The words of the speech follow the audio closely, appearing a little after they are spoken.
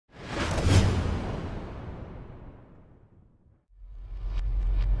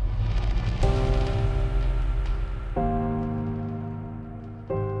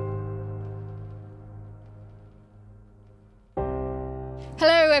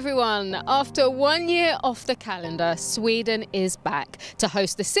Hello everyone! After 1 year off the calendar, Sweden is back to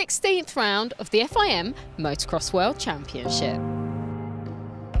host the 16th round of the FIM Motocross World Championship.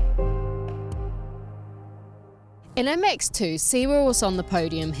 In MX2, Cyril was on the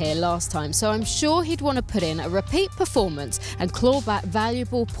podium here last time, so I'm sure he'd want to put in a repeat performance and claw back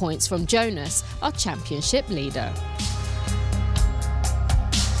valuable points from Jonas, our championship leader.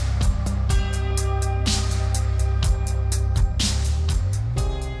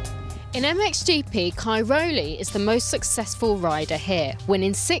 In MXGP, Cairoli is the most successful rider here,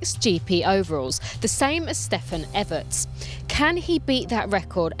 winning 6 GP overalls, the same as Stefan Everts. Can he beat that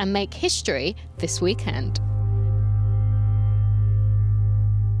record and make history this weekend?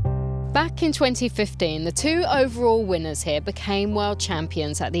 Back in 2015, the 2 overall winners here became world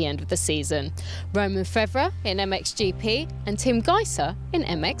champions at the end of the season. Roman Fevre in MXGP and Tim Geiser in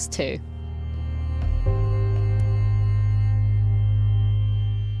MX2.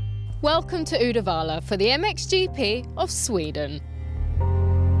 Welcome to Uddevalla for the MXGP of Sweden.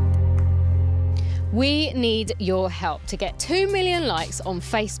 We need your help to get 2 million likes on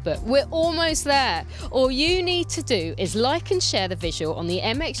Facebook. We're almost there. All you need to do is like and share the visual on the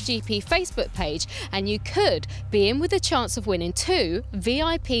MXGP Facebook page, and you could be in with a chance of winning 2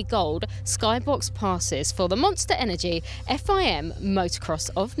 VIP Gold Skybox passes for the Monster Energy FIM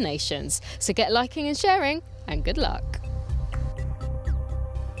Motocross of Nations. So get liking and sharing, and good luck.